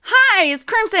Hey, it's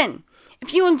Crimson.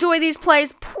 If you enjoy these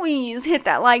plays, please hit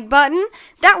that like button.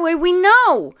 That way we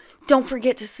know. Don't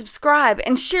forget to subscribe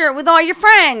and share it with all your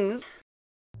friends.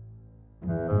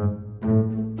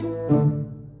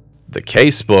 The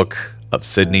Casebook of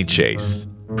Sydney Chase.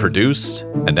 Produced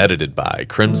and edited by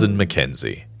Crimson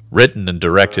Mackenzie. Written and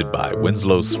directed by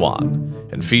Winslow Swan.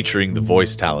 And featuring the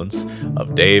voice talents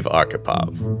of Dave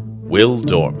Arkhipov, Will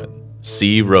Dorman,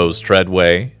 C. Rose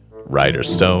Treadway, Ryder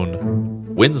Stone,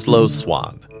 Winslow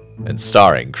Swan, and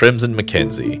starring Crimson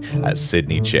Mackenzie as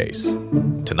Sydney Chase.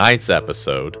 Tonight's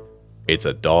episode, It's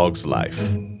a Dog's Life.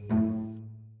 Down!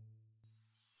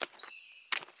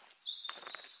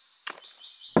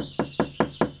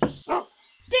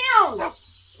 No!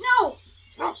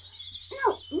 No,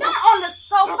 not on the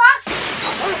sofa!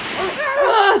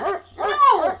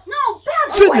 No, bad boy!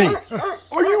 Sydney,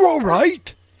 are you all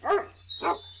right?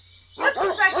 Just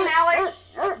a second, Alex.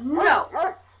 No.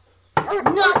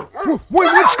 Wait,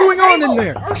 what's going on in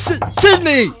there?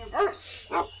 Sydney!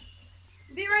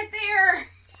 Be right there.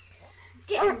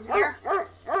 Get in there. Go,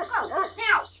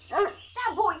 now.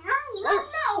 Bad boy, no.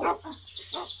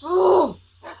 Oh.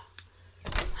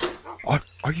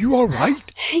 Are you all right?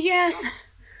 Yes,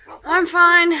 I'm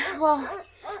fine. Well,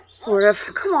 sort of.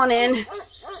 Come on in.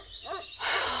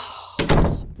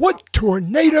 What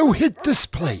tornado hit this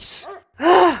place?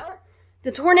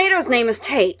 The tornado's name is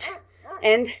Tate,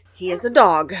 and he is a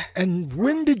dog. And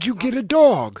when did you get a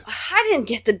dog? I didn't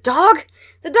get the dog.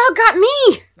 The dog got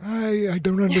me. I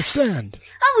don't understand.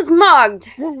 I was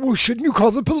mugged. Well, shouldn't you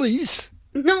call the police?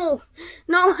 No,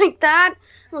 not like that.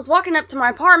 I was walking up to my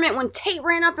apartment when Tate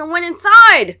ran up and went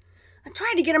inside. I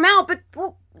tried to get him out, but,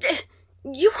 well,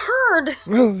 you heard.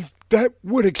 Well, that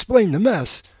would explain the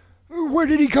mess. Where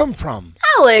did he come from?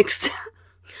 Alex,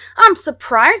 I'm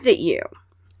surprised at you.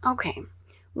 Okay,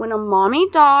 when a mommy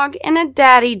dog and a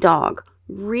daddy dog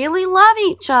really love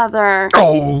each other.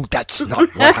 Oh, that's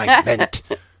not what I meant.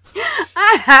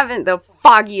 I haven't the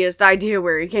foggiest idea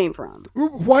where he came from.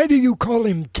 Why do you call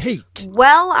him Tate?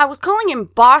 Well, I was calling him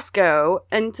Bosco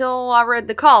until I read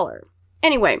the collar.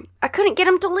 Anyway, I couldn't get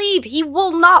him to leave. He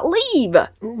will not leave.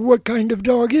 What kind of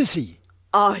dog is he?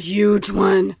 A huge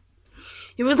one.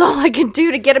 It was all I could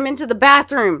do to get him into the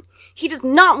bathroom. He does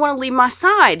not want to leave my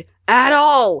side at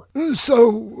all. So,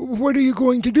 what are you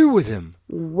going to do with him?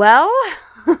 Well,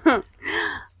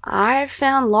 I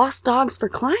found lost dogs for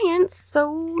clients,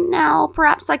 so now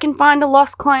perhaps I can find a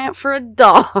lost client for a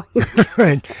dog.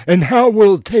 And how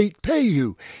will Tate pay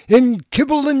you? In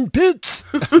kibble and pits?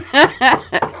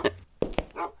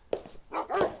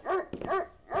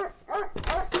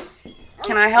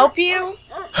 Can I help you?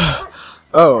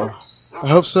 Oh, I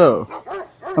hope so.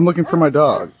 I'm looking for my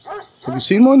dog. Have you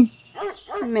seen one?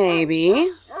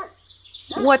 Maybe.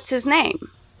 What's his name?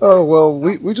 Oh, well,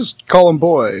 we just call him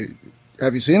Boy.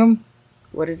 Have you seen him?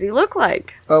 What does he look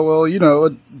like? Oh, well, a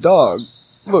dog.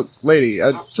 Look, lady,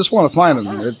 I just want to find him.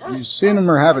 Have you seen him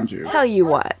or haven't you? Tell you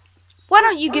what. Why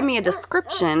don't you give me a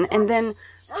description and then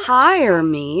hire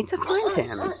me to find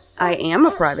him? I am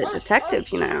a private detective,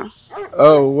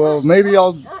 Oh, well, maybe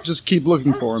I'll just keep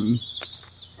looking for him.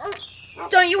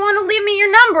 Don't you want to leave me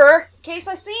your number in case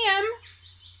I see him?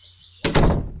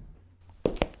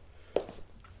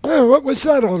 What was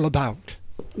that all about?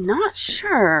 Not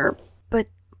sure, but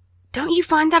don't you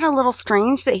find that a little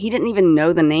strange that he didn't even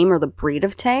know the name or the breed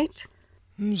of Tate?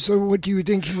 So what do you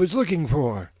think he was looking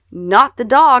for? Not the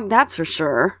dog, that's for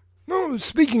sure. Oh,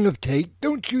 speaking of Tate,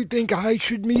 don't you think I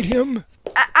should meet him?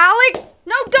 Alex!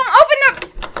 No, don't open the...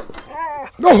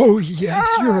 Oh, yes,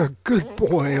 you're a good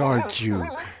boy, aren't you?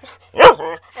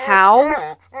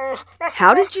 How?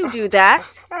 How did you do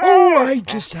that? Oh, I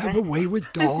just have a way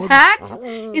with dogs. That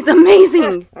is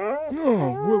amazing.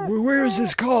 Oh, where is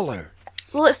his collar?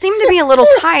 Well, it seemed to be a little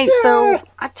tight, so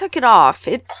I took it off.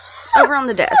 It's over on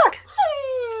the desk.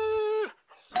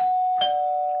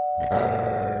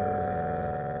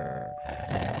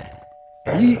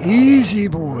 Easy,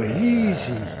 boy,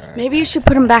 easy. Maybe you should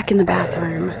put him back in the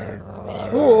bathroom.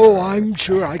 Oh, I'm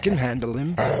sure I can handle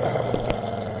him.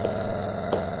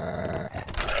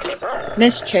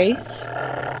 Miss Chase?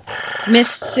 Miss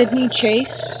Sydney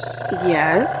Chase?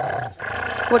 Yes?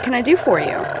 What can I do for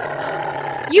you?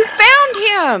 You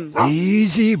found him!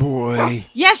 Easy, boy.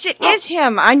 Yes, it is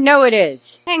him. I know it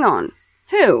is. Hang on.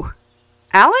 Who?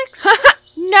 Alex?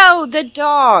 No, the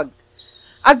dog.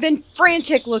 I've been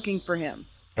frantic looking for him.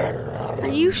 Are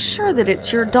you sure that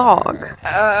it's your dog?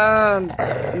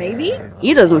 Maybe?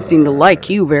 He doesn't seem to like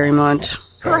you very much.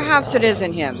 Perhaps it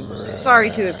isn't him. Sorry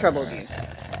to have troubled you.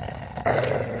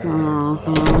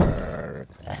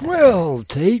 Well,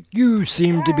 Tate, you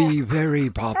seem to be very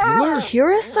popular.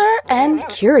 Curiouser and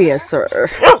curiouser.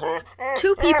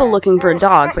 2 people looking for a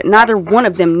dog, but neither one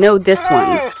of them know this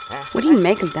one. What do you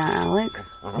make of that,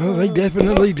 Alex? Well, they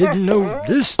definitely didn't know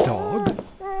this dog.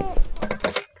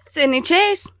 Sydney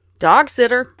Chase, dog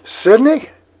sitter. Sydney?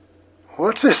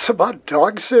 What's this about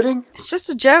dog sitting? It's just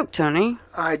a joke, Tony.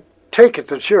 I take it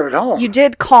that you're at home. You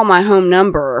did call my home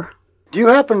number. Do you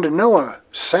happen to know a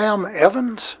Sam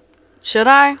Evans? Should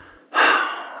I?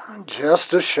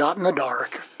 Just a shot in the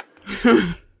dark.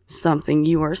 Something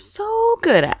you are so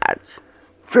good at.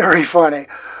 Very funny.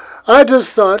 I just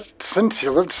thought, since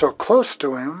you lived so close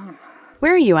to him...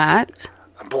 Where are you at?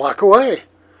 A block away.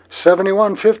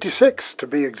 7156, to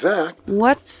be exact.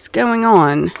 What's going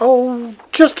on? Oh,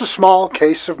 just a small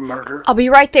case of murder. I'll be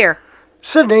right there.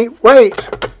 Sydney, wait.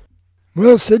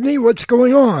 Well, Sydney, what's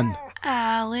going on?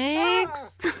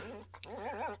 Alex,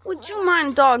 would you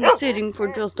mind dog sitting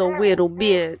for just a little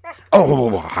bit?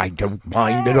 Oh, I don't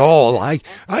mind at all. I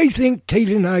think Tate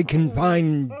and I can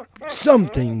find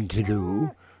something to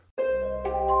do.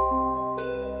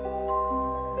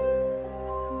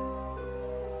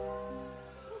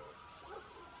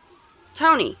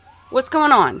 Tony, what's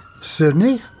going on?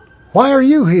 Sydney, why are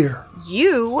you here?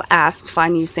 You asked if I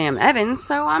knew Sam Evans,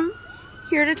 so I'm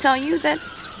here to tell you that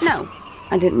no,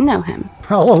 I didn't know him.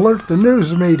 I'll alert the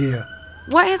news media.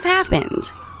 What has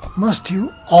happened? Must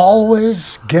you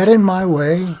always get in my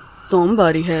way?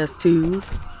 Somebody has to.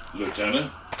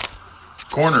 Lieutenant?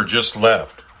 Coroner just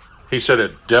left. He said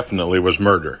it definitely was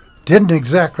murder. Didn't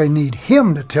exactly need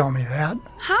him to tell me that.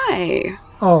 Hi.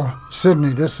 Oh,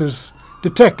 Sydney, this is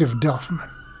Detective Duffman.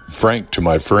 Frank to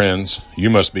my friends, you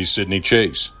must be Sydney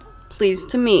Chase. Pleased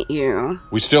to meet you.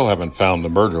 We still haven't found the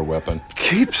murder weapon.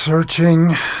 Keep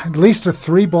searching. At least a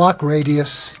 3-block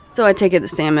radius. So I take it that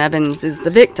Sam Evans is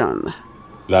the victim.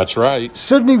 That's right.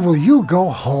 Sydney, will you go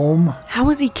home? How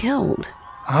was he killed?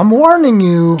 I'm warning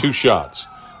you. 2 shots.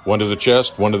 One to the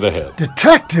chest, one to the head.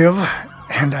 Detective,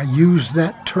 and I use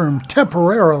that term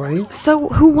temporarily. So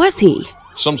who was he?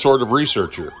 Some sort of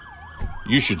researcher.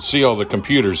 You should see all the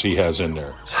computers he has in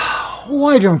there.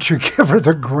 Why don't you give her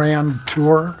the grand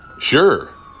tour? Sure.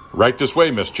 Right this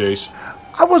way, Miss Chase.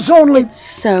 I was only...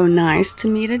 So nice to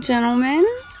meet a gentleman.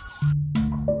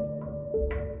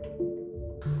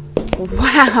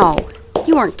 Wow,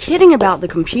 you aren't kidding about the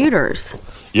computers.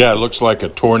 Yeah, it looks like a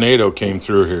tornado came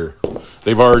through here.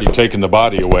 They've already taken the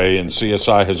body away, and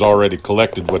CSI has already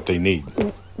collected what they need.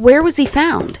 Where was he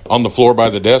found? On the floor by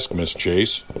the desk, Miss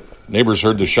Chase. Neighbors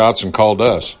heard the shots and called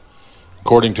us.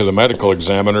 According to the medical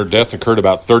examiner, death occurred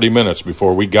about 30 minutes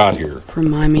before we got here.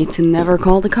 Remind me to never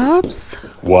call the cops?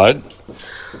 What?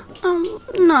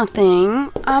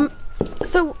 Nothing.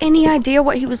 So any idea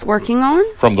what he was working on?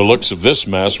 From the looks of this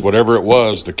mess, whatever it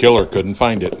was, the killer couldn't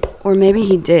find it. Or maybe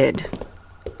he did.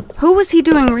 Who was he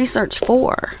doing research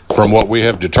for? From what we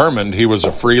have determined, he was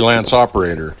a freelance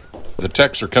operator. The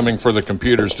techs are coming for the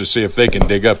computers to see if they can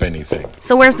dig up anything.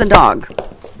 So where's the dog?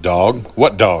 Dog?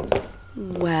 What dog?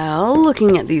 Well,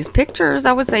 looking at these pictures,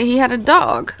 I would say he had a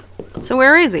dog. So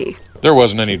where is he? There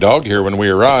wasn't any dog here when we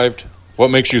arrived.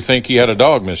 What makes you think he had a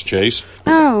dog, Miss Chase?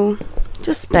 Oh,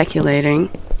 just speculating.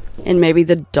 And maybe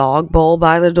the dog bowl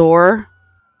by the door?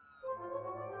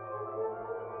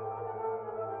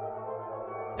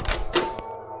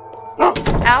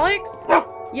 Alex?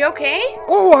 You okay?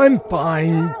 Oh, I'm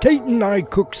fine. Tate and I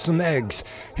cooked some eggs.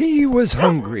 He was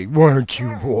hungry, weren't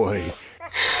you, boy?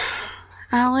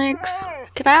 Alex,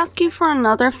 could I ask you for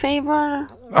another favor?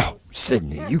 Oh,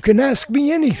 Sydney, you can ask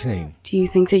me anything. Do you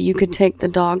think that you could take the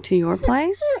dog to your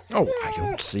place? Oh, I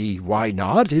don't see why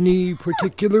not. Any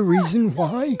particular reason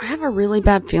why? I have a really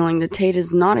bad feeling that Tate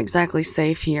is not exactly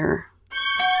safe here.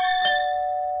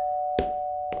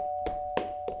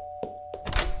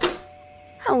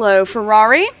 Hello,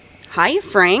 Ferrari. Hi,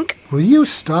 Frank. Will you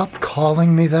stop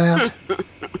calling me that?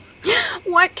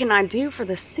 What can I do for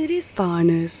the city's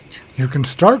finest? You can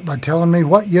start by telling me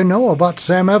what you know about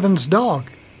Sam Evans' dog.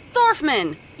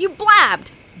 Dorfman, you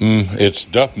blabbed. It's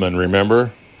Duffman, remember?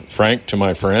 Frank to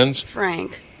my friends?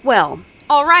 Frank. Well,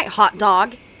 all right, hot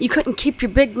dog. You couldn't keep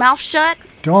your big mouth shut?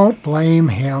 Don't blame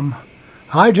him.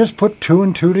 I just put 2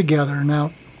 and 2 together. Now,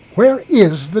 where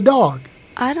is the dog?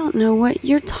 I don't know what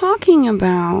you're talking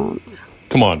about.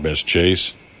 Come on, Miss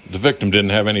Chase. The victim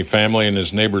didn't have any family and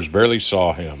his neighbors barely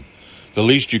saw him. The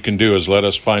least you can do is let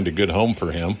us find a good home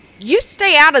for him. You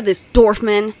stay out of this,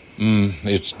 Dorfman.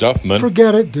 It's Duffman.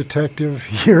 Forget it,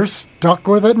 Detective. You're stuck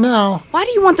with it now. Why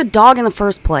do you want the dog in the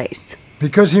first place?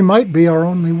 Because he might be our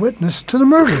only witness to the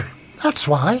murder. That's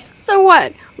why. So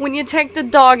what? When you take the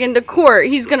dog into court,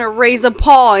 he's gonna raise a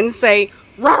paw and say,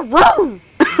 "Row, row!"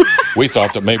 We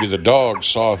thought that maybe the dog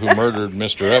saw who murdered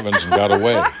Mr. Evans and got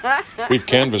away. We've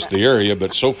canvassed the area,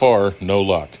 but so far, no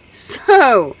luck.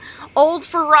 So, old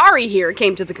Ferrari here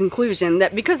came to the conclusion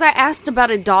that because I asked about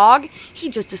a dog, he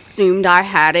just assumed I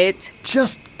had it.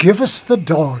 Just give us the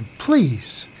dog,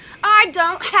 please. I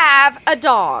don't have a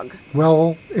dog.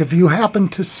 Well, if you happen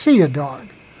to see a dog,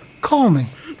 call me.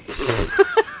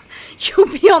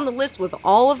 You'll be on the list with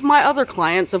all of my other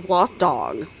clients of lost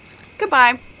dogs.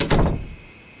 Goodbye.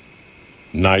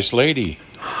 Nice lady.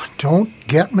 Don't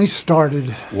get me started.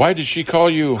 Why did she call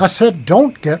you? I said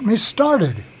don't get me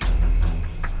started.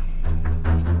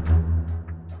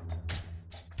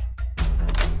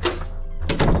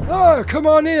 Come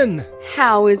on in.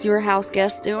 How is your house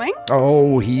guest doing?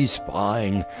 Oh, he's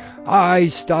fine. I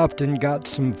stopped and got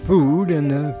some food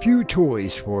and a few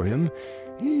toys for him.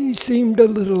 He seemed a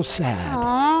little sad.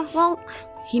 Aw, well,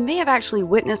 he may have actually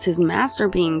witnessed his master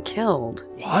being killed.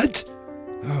 What?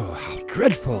 Oh, how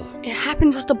dreadful. It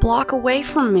happened just a block away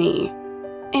from me.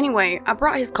 Anyway, I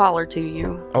brought his collar to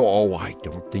you. Oh, I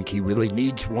don't think he really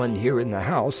needs one here in the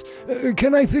house.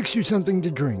 Can I fix you something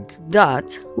to drink?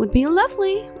 That would be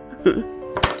lovely.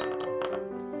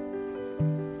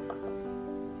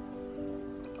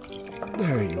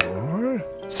 There you are.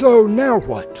 So now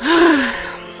what?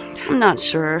 I'm not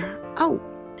sure. Oh,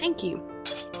 thank you.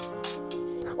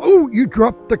 Oh, you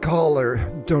dropped the collar.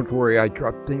 Don't worry, I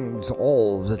drop things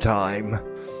all the time.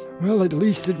 Well, at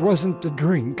least it wasn't the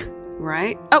drink.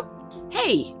 Right? Oh,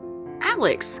 hey,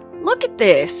 Alex, look at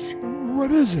this.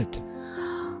 What is it?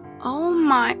 Oh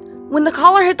my. When the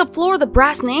collar hit the floor, the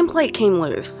brass nameplate came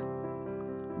loose.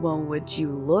 Well, would you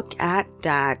look at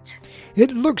that?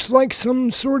 It looks like some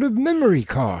sort of memory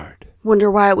card. Wonder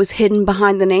why it was hidden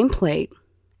behind the nameplate.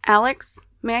 Alex,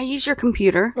 may I use your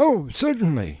computer? Oh,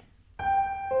 certainly.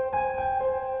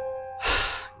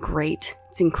 Great,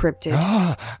 it's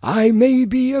encrypted. I may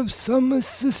be of some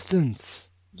assistance.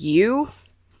 You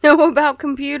know about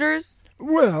computers?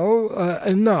 Well,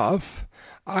 enough.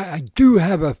 I do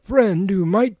have a friend who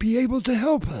might be able to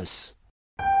help us.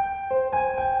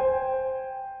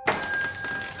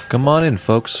 Come on in,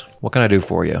 folks. What can I do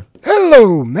for you?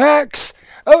 Hello, Max.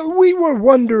 We were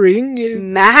wondering if...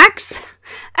 Max?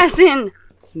 As in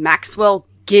Maxwell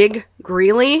Gig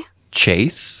Greeley?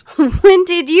 Chase? When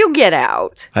did you get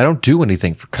out? I don't do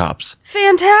anything for cops.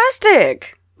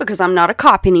 Fantastic! Because I'm not a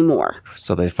cop anymore.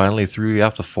 So they finally threw you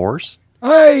off the force?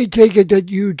 I take it that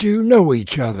you two know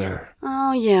each other.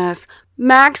 Oh, yes.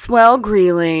 Maxwell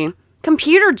Greeley.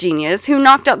 Computer genius who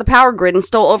knocked out the power grid and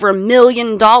stole over $1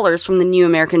 million from the New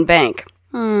American Bank.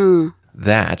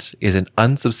 That is an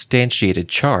unsubstantiated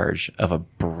charge of a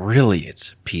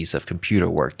brilliant piece of computer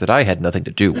work that I had nothing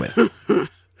to do with.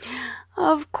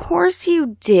 Of course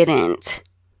you didn't.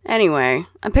 Anyway,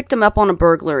 I picked him up on a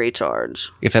burglary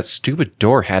charge. If that stupid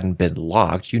door hadn't been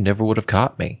locked, you never would have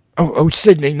caught me. Oh,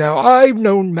 Sydney, now, I've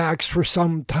known Max for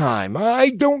some time. I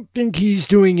don't think he's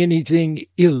doing anything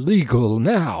illegal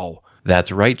now.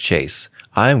 That's right, Chase.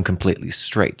 I'm completely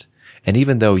straight. And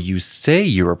even though you say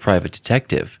you're a private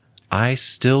detective, I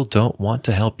still don't want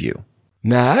to help you.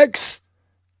 Max,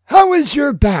 how is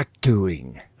your back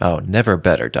doing? Oh, never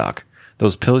better, Doc.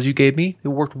 Those pills you gave me, they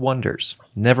worked wonders.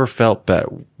 Never felt better.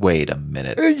 Wait a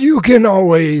minute. You can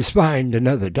always find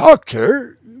another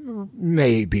doctor.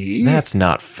 Maybe. That's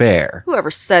not fair. Whoever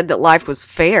said that life was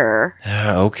fair?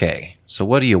 Okay, so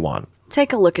what do you want?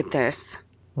 Take a look at this.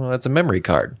 Well, that's a memory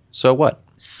card. So what?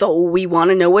 So we want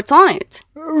to know what's on it.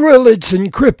 Well, it's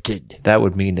encrypted. That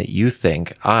would mean that you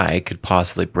think I could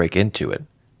possibly break into it.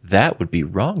 That would be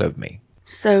wrong of me.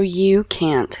 So you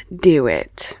can't do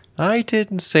it. I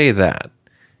didn't say that.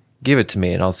 Give it to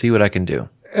me and I'll see what I can do.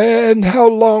 And how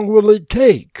long will it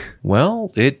take?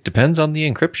 Well, it depends on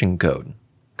the encryption code.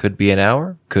 Could be an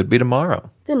hour, could be tomorrow.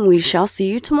 Then we shall see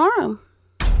you tomorrow.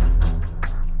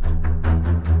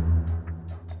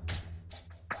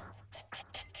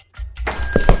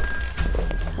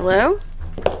 Hello?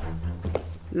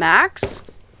 Max?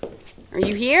 Are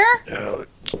you here?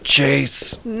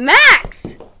 Chase.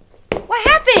 Max! What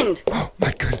happened? Oh,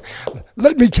 my goodness.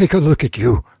 Let me take a look at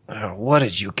you. What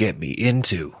did you get me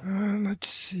into? Let's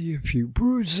see, a few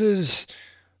bruises,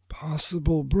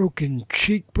 possible broken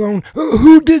cheekbone.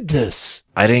 Who did this?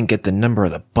 I didn't get the number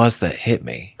of the bus that hit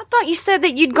me. I thought you said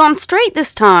that you'd gone straight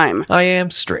this time. I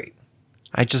am straight.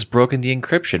 I just broken the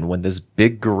encryption when this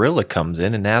big gorilla comes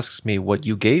in and asks me what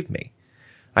you gave me.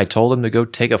 I told him to go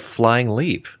take a flying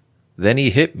leap. Then he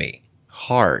hit me.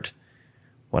 Hard.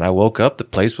 When I woke up, the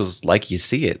place was like you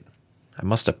see it. I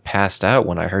must have passed out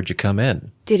when I heard you come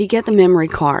in. Did he get the memory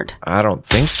card? I don't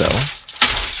think so.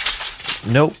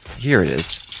 Nope, here it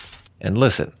is. And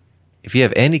listen, If you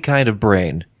have any kind of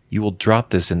brain, you will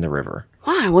drop this in the river.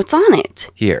 Why? What's on it?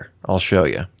 Here, I'll show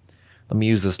you. Let me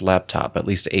use this laptop. At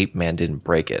least Ape Man didn't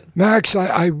break it. Max,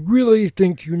 I really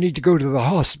think you need to go to the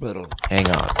hospital. Hang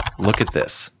on. Look at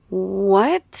this.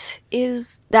 What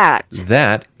is that?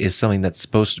 That is something that's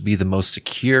supposed to be the most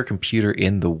secure computer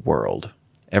in the world.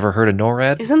 Ever heard of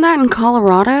NORAD? Isn't that in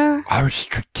Colorado? Our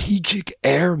strategic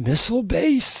air missile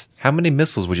base? How many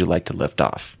missiles would you like to lift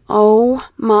off? Oh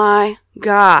my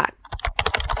god.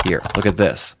 Here, look at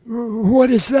this. What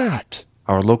is that?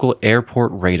 Our local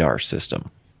airport radar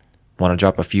system. Want to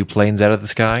drop a few planes out of the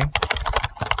sky?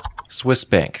 Swiss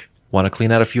Bank. Want to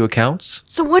clean out a few accounts?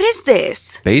 So what is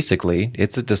this? Basically,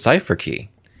 it's a decipher key.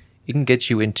 It can get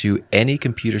you into any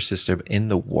computer system in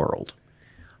the world.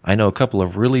 I know a couple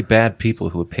of really bad people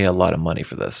who would pay a lot of money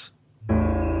for this.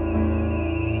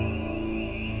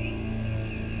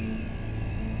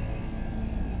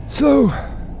 So,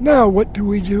 now what do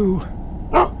we do?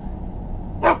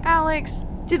 Alex,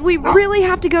 did we really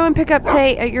have to go and pick up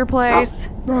Tate at your place?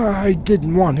 I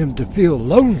didn't want him to feel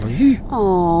lonely.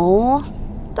 Oh,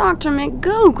 Dr.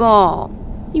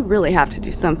 McGoogle. You really have to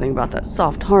do something about that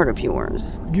soft heart of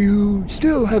yours. You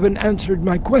still haven't answered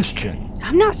my question.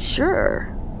 I'm not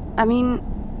sure. I mean,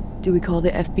 do we call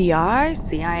the FBI,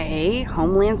 CIA,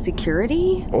 Homeland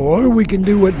Security? Or we can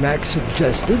do what Max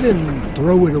suggested and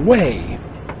throw it away.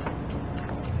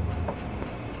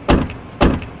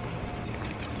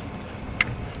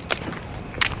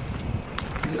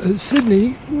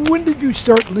 Sydney, when did you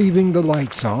start leaving the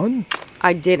lights on?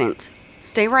 I didn't.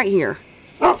 Stay right here.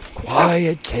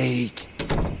 Quiet, Tate.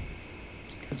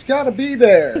 It's gotta be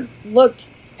there. Looked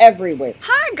everywhere.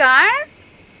 Hi, guys.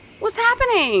 What's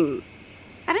happening?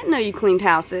 I didn't know you cleaned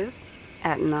houses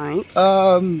at night.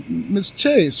 Miss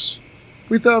Chase,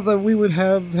 we thought that we would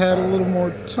have had a little more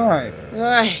time.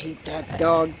 I hate that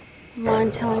dog.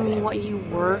 Mind telling me what you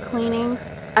were cleaning?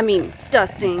 I mean,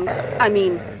 dusting. I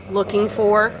mean, looking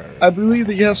for? I believe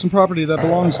that you have some property that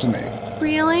belongs to me.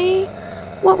 Really?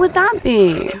 What would that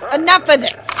be? Enough of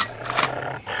this!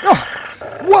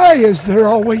 Why is there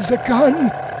always a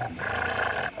gun?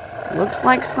 Looks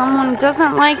like someone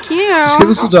doesn't like you. Just give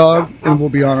us the dog, and we'll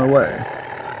be on our way.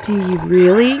 Do you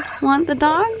really want the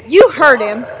dog? You heard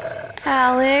him.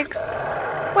 Alex,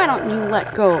 why don't you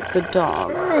let go of the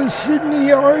dog?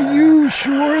 Sydney, are you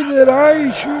sure that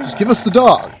I should... Just give us the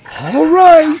dog. All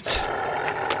right.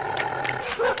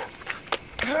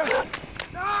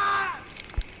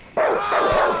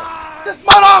 This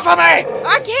mud off of me!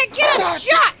 I can't get a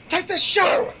shot! Take this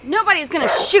shot! Nobody's gonna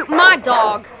shoot my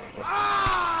dog.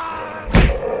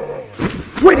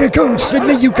 Way to go,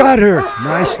 Sydney, you got her.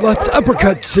 Nice left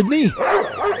uppercut, Sydney.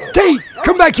 Tate,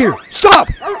 come back here. Stop.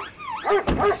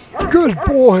 Good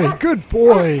boy, good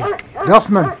boy.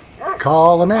 Duffman,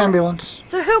 call an ambulance.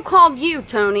 So who called you,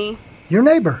 Tony? Your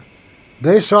neighbor.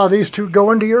 They saw these two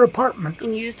go into your apartment.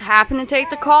 And you just happened to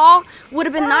take the call? Would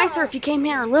have been nicer if you came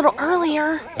here a little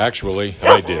earlier. Actually,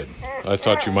 I did. I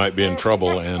thought you might be in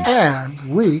trouble, and And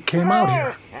we came out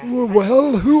here.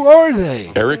 Well, who are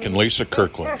they? Eric and Lisa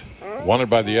Kirkland, wanted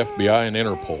by the FBI and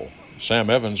Interpol. Sam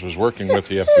Evans was working with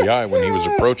the FBI when he was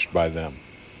approached by them.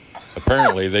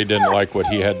 Apparently, they didn't like what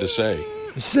he had to say.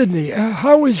 Sydney,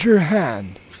 how is your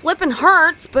hand? Flippin'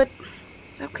 hurts, but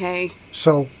it's okay.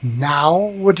 So now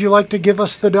would you like to give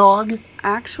us the dog?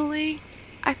 Actually,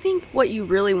 I think what you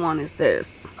really want is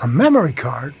this. A memory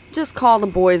card? Just call the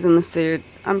boys in the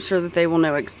suits. I'm sure that they will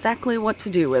know exactly what to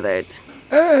do with it.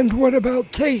 And what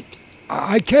about Tate?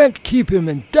 I can't keep him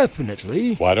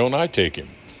indefinitely. Why don't I take him?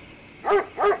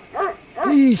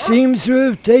 He seems to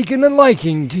have taken a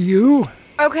liking to you.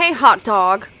 Okay, hot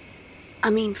dog. I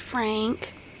mean,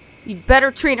 Frank, you'd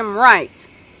better treat him right.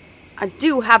 I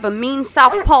do have a mean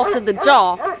southpaw to the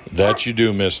jaw. That you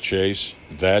do, Miss Chase.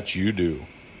 That you do.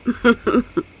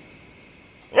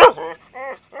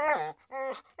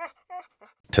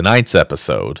 Tonight's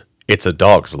episode, It's a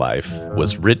Dog's Life,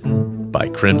 was written by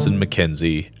Crimson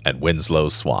McKenzie and Winslow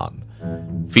Swan.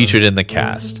 Featured in the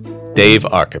cast, Dave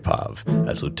Arkhipov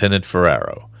as Lieutenant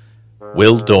Ferrero,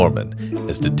 Will Dorman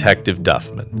as Detective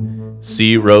Duffman,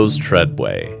 C. Rose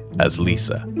Treadway as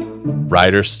Lisa,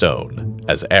 Ryder Stone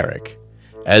as Eric,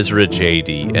 Ezra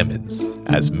J.D. Emmons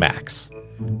as Max,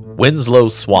 Winslow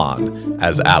Swan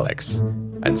as Alex,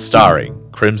 and starring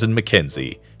Crimson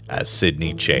McKenzie as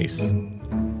Sydney Chase.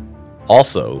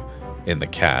 Also in the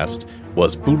cast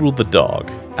was Boodle the Dog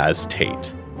as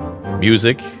Tate.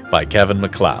 Music by Kevin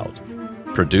MacLeod.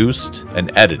 Produced and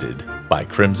edited by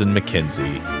Crimson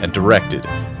McKenzie and directed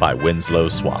by Winslow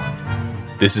Swan.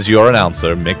 This is your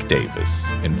announcer, Mick Davis,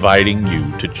 inviting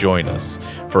you to join us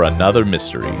for another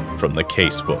mystery from the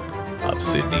Casebook. of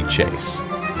Sydney Chase.